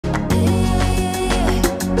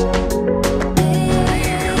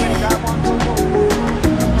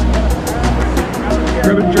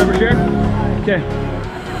Okay.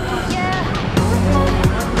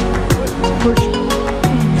 Push.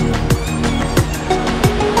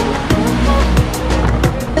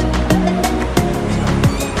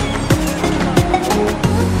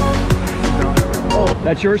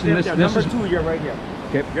 That's yours, and this number is 2. You're right here.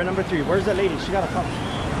 Okay. You're number 3. Where's the lady? She gotta come.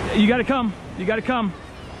 You gotta come. You gotta come.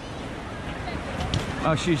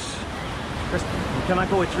 Oh, she's. Chris, we cannot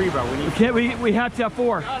go with 3, bro. We need. We can't. We have to have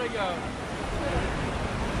 4. Gotta go.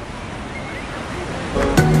 We're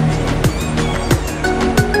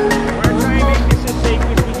trying to make this as safe as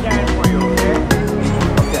we can for you, okay?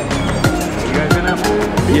 Okay. You guys gonna have to.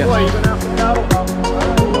 Yes. You're gonna have to paddle up.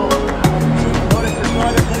 Notice there's no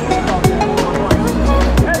other canoes out there.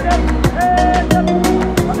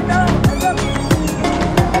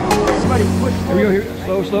 Here we go. Here.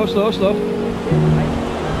 Slow, slow, slow, slow.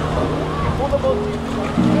 Pull the boat.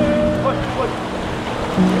 Push, push.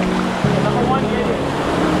 Number 1, get it.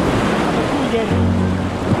 Number 2, get it.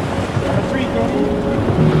 Number 3, get it.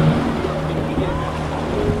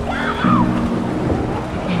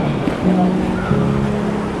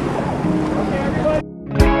 Okay, everybody.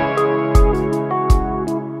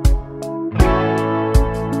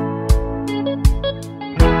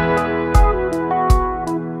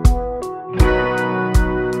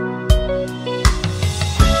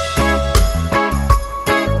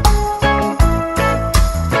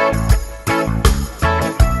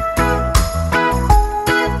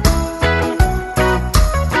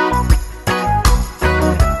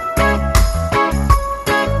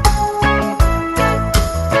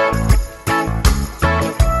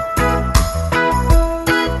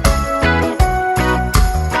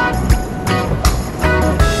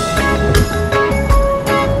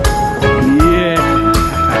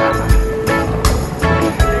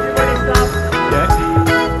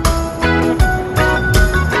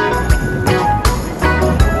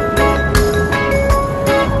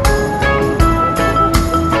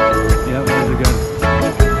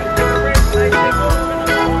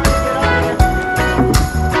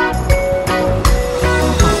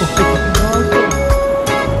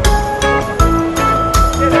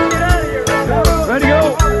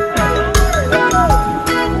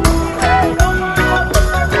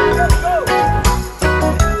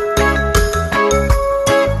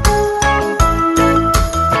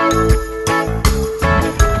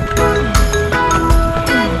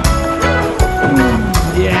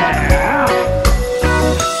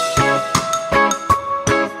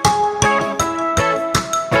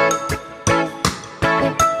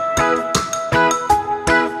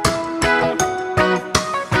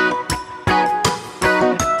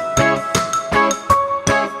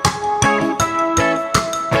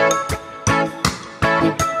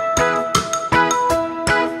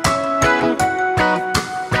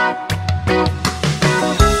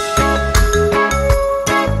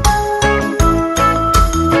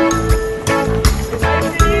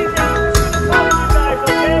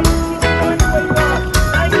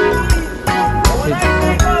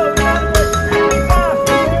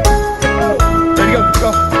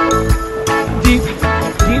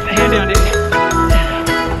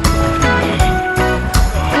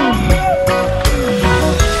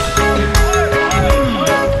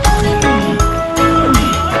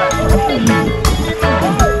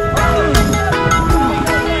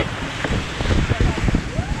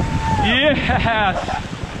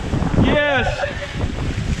 Yes!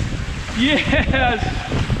 Yes!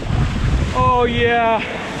 Oh yeah!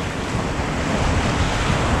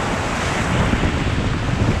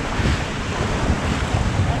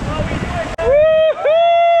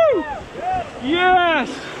 Woohoo! Yes!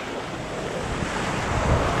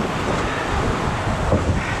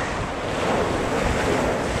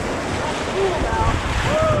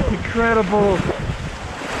 Incredible!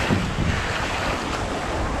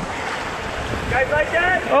 Guys like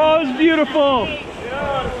that? Oh, it's beautiful!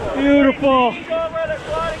 Beautiful!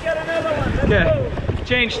 Okay,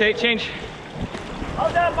 change, Tate, change.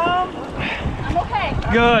 How's that, Mom? I'm okay.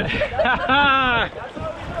 Good.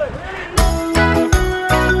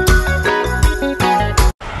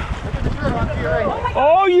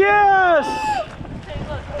 Oh yes!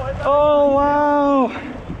 Oh wow!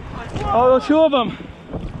 Oh, the 2 of them.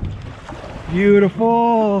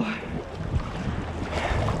 Beautiful.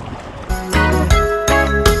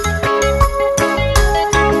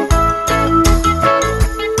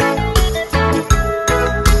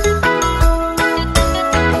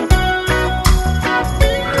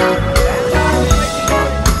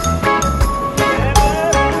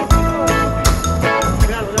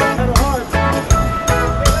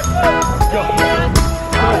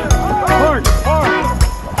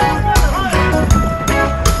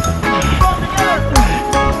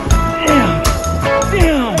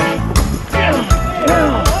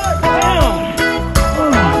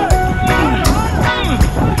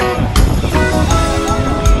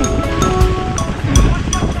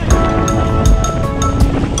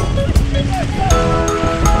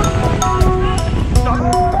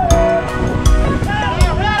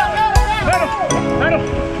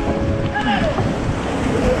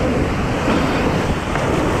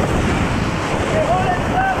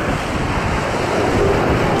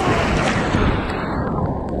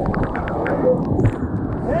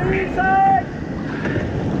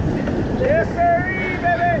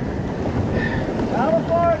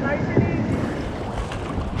 nice and easy.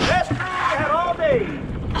 Best crew we had all day.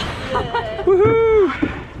 Woohoo!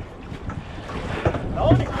 The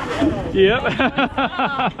only crew we had all day. Yep.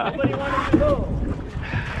 Nobody wanted to go.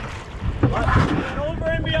 But we went over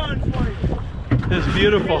and beyond for you. It's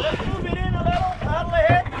beautiful. Okay, let's move it in a little, paddle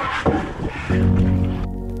ahead.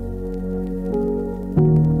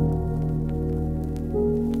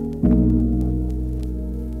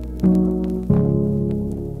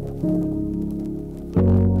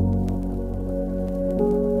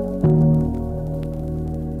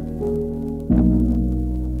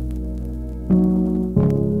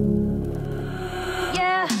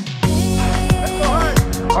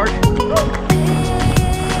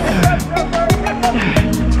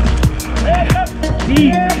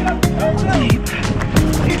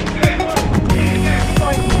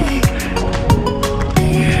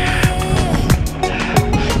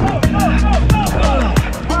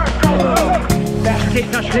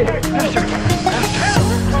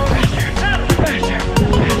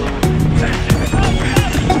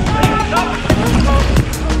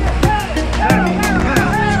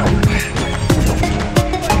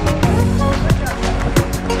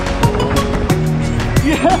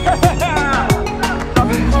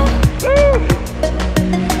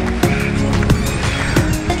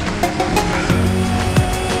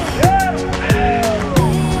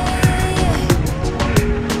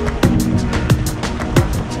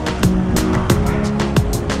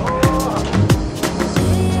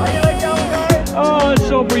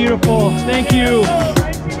 Beautiful. Thank you.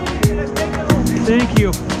 Thank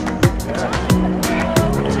you.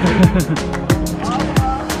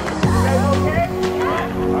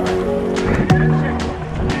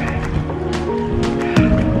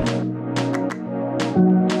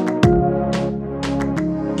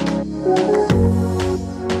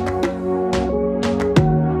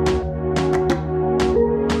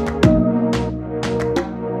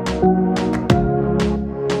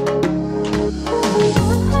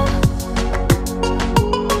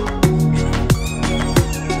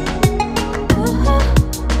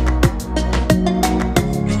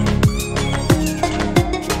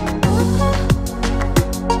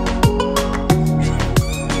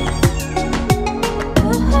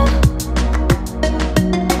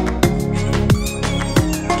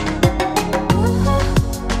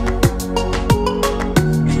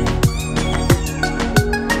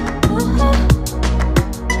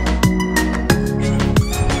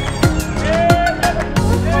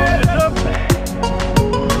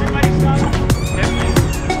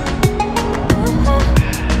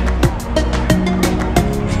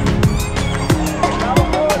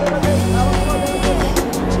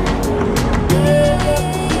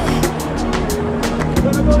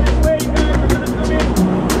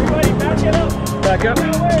 Back up.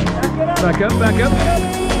 Back up, back up.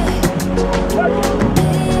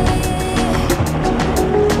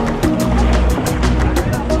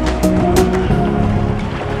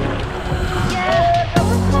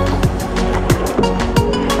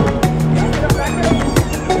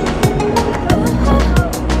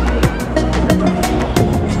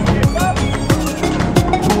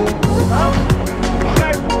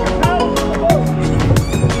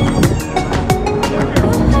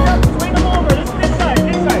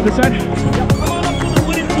 This side? Come on up to the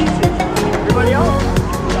wooden pieces. Everybody else?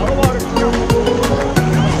 All the water.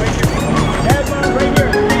 Right here. Head on right here.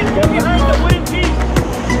 Please go behind the wooden piece.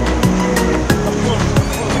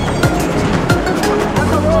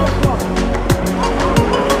 That's a roller clock.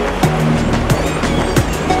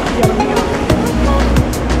 Yeah, let me go.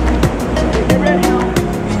 Okay, get ready now.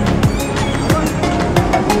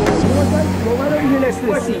 Go right over here next to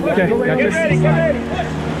the seat. Okay, Go right got get this. ready, get ready.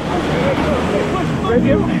 Right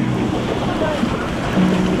here.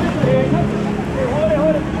 Hey,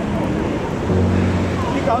 hold it.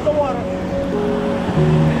 Keep out the water.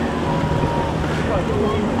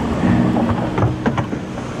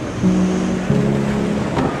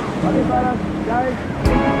 Okay, guys.